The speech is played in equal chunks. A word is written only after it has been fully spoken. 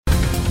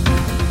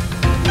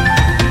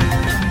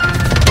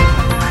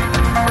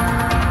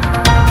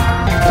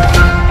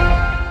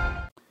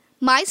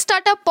My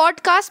startup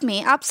podcast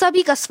में आप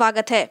सभी का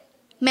स्वागत है।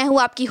 मैं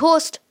हूं आपकी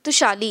होस्ट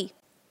तुषाली।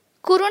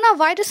 कोरोना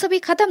वायरस अभी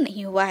खत्म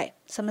नहीं हुआ है,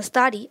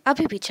 समझदारी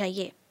अभी भी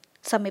चाहिए।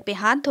 समय पे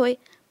हाथ धोए,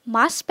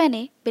 मास्क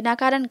पहने, बिना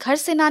कारण घर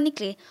से ना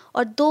निकले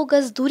और 2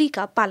 गज दूरी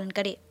का पालन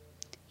करें।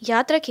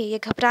 याद रखें, ये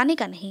घबराने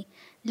का नहीं,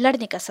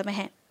 लड़ने का समय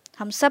है।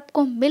 हम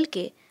सबको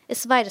मिलके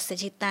इस वायरस से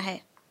जीतना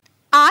है।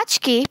 आज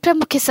के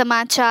प्रमुख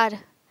समाचार।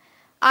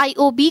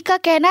 आईओबी का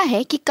कहना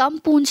है कि कम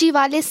पूंजी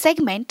वाले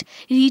सेगमेंट,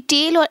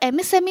 रिटेल और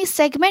एमएसएमई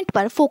सेगमेंट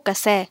पर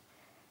फोकस है।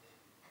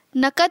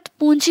 नकद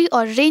पूंजी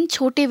और ऋण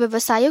छोटे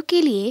व्यवसायों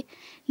के लिए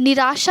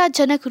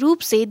निराशाजनक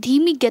रूप से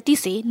धीमी गति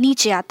से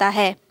नीचे आता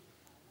है।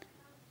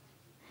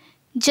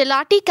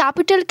 जलाटी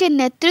कैपिटल के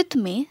नेतृत्व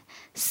में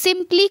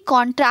सिंपली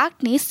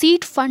कॉन्ट्रैक्ट ने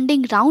सीड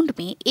फंडिंग राउंड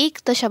में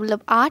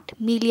 $1.8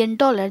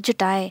 मिलियन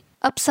जुटाए।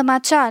 अब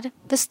समाचार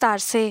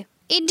विस्तार से।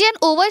 Indian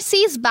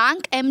Overseas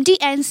Bank MD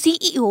and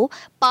CEO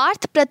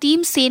Partha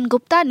Pratim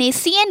Sengupta ने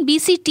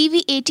सीएनबीसी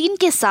टीवी 18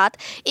 के साथ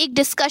एक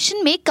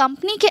डिस्कशन में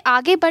कंपनी के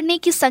आगे बढ़ने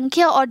की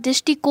संख्या और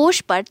दृष्टिकोण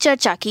पर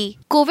चर्चा की।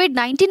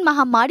 कोविड-19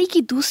 महामारी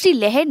की दूसरी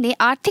लहर ने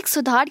आर्थिक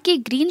सुधार के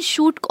ग्रीन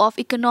शूट ऑफ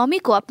इकोनॉमी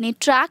को अपने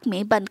ट्रैक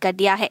में बंद कर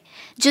दिया है,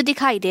 जो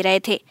दिखाई दे रहे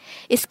थे।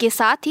 इसके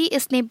साथ ही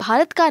इसने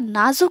भारत का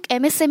नाजुक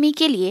एमएसएमई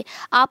के लिए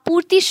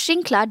आपूर्ति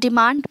श्रृंखला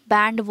डिमांड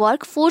बैंड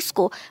वर्कफोर्स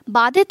को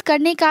बाधित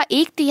करने का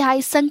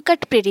 1/3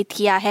 संकट प्रेरित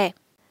किया है।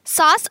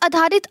 सास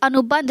आधारित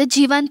अनुबंध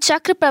जीवन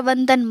चक्र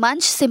प्रबंधन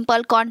मंच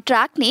सिंपल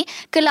कॉन्ट्रैक्ट ने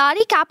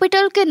कलारी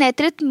कैपिटल के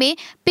नेतृत्व में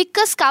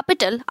पिक्कस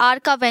capital,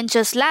 आर्का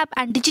ventures lab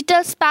and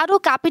digital sparrow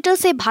capital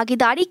से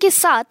भागीदारी के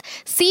साथ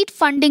सीड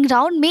फंडिंग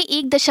राउंड में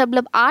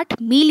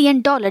 $1.8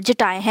 मिलियन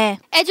जुटाए हैं।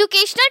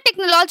 एजुकेशनल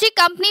टेक्नोलॉजी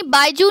कंपनी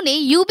बायजू ने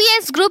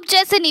यूबीएस ग्रुप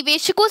जैसे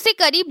निवेशकों से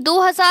करीब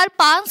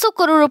 2,500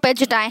 करोड़ रुपए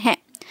जुटाए हैं।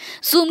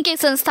 जूम के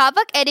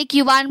संस्थापक Eric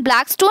Yuan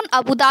Blackstone,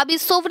 Abu Dhabi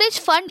sovereign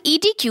fund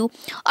ADQ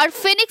और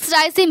फिनिक्स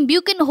राइजिंग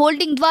ब्यूकिन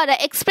होल्डिंग द्वारा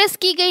एक्सप्रेस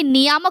की गई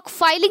नियामक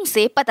फाइलिंग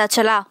से पता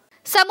चला।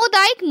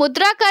 सामुदायिक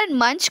मुद्राकरण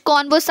मंच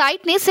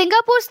कॉन्वोसाइट ने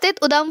सिंगापुर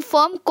स्थित उद्यम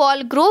फर्म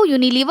कॉल ग्रो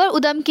यूनिलीवर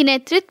उद्यम के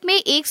नेतृत्व में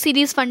एक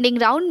सीरीज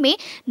फंडिंग राउंड में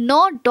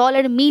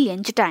 $9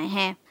 मिलियन जुटाए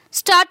हैं।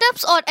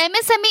 स्टार्टअप्स और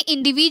MSME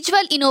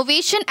individual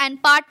innovation and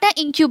partner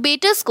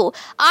incubators को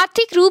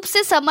आर्थिक रूप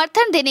से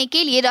समर्थन देने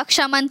के लिए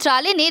रक्षा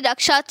मंत्रालय ने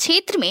रक्षा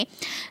क्षेत्र में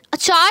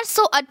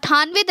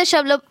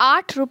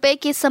 498.8 रुपए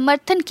के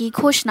समर्थन की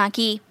घोषणा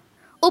की।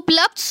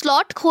 उपलब्ध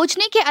स्लॉट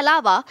खोजने के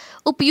अलावा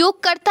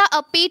उपयोगकर्ता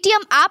अब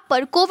पेटीएम ऐप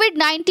पर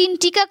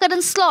कोविड-19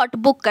 टीकाकरण स्लॉट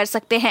बुक कर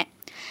सकते हैं।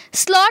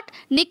 स्लॉट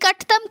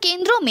निकटतम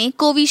केंद्रों में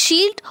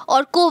कोविशील्ड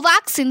और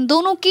कोवैक्सिन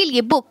दोनों के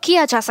लिए बुक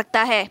किया जा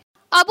सकता है।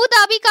 अबू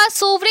धाबी का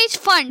सोवरेज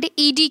फंड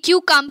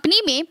ईडीक्यू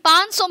कंपनी में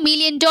 $500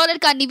 मिलियन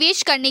का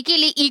निवेश करने के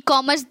लिए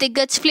ई-कॉमर्स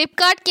दिग्गज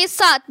फ्लिपकार्ट के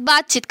साथ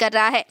बातचीत कर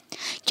रहा है,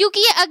 क्योंकि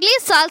ये अगले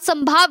साल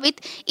संभावित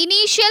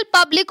इनिशियल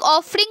पब्लिक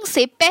ऑफरिंग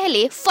से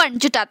पहले फंड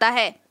जुटाता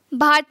है।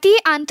 भारतीय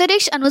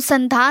अंतरिक्ष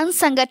अनुसंधान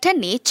संगठन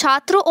ने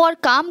छात्रों और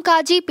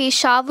कामकाजी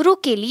पेशेवरों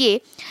के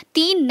लिए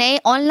 3 नए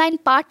ऑनलाइन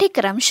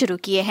पाठ्यक्रम शुरू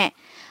किए हैं।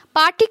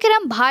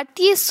 पाठ्यक्रम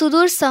भारतीय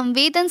सुदूर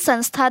संवेदन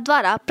संस्था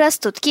द्वारा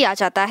प्रस्तुत किया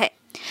जाता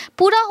है।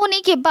 पूरा होने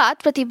के बाद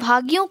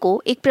प्रतिभागियों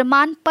को एक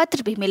प्रमाण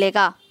पत्र भी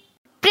मिलेगा।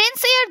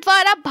 प्रिंस एयर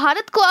द्वारा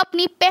भारत को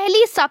अपनी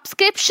पहली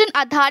सब्सक्रिप्शन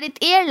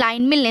आधारित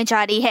एयरलाइन मिलने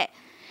जा रही है।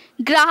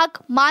 ग्राहक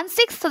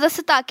मानसिक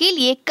सदस्यता के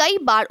लिए कई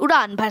बार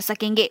उड़ान भर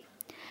सकेंगे।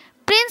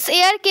 प्रिंस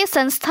एयर के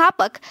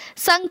संस्थापक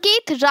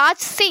संकेत राज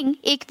सिंह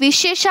एक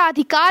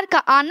विशेषाधिकार का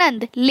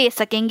आनंद ले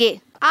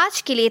सकेंगे।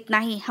 आज के लिए इतना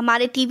ही।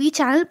 हमारे टीवी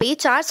चैनल पे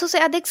 400 से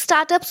अधिक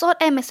स्टार्टअप्स और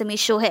एमएसएमई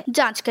शो है,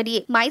 जांच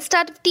करिए। माई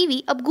स्टार्टअप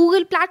टीवी अब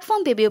गूगल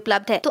प्लेटफॉर्म पे भी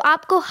उपलब्ध है, तो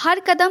आपको हर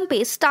कदम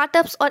पे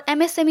स्टार्टअप्स और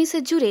एमएसएमई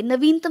से जुड़े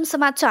नवीनतम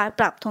समाचार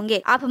प्राप्त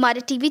होंगे। आप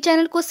हमारे टीवी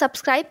चैनल को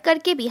सब्सक्राइब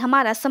करके भी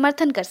हमारा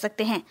समर्थन कर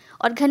सकते हैं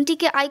और घंटी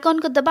के आइकॉन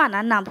को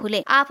दबाना ना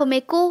भूलें। आप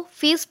हमें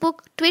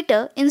फेसबुक,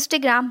 ट्विटर,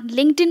 इंस्टाग्राम,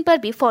 लिंक्डइन पर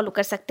भी फॉलो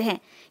कर सकते हैं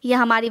या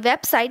हमारी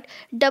वेबसाइट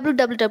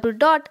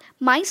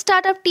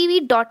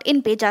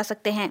www.mystartuptv.in पे जा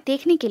सकते हैं।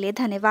 देखने के लिए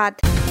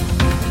धन्यवाद।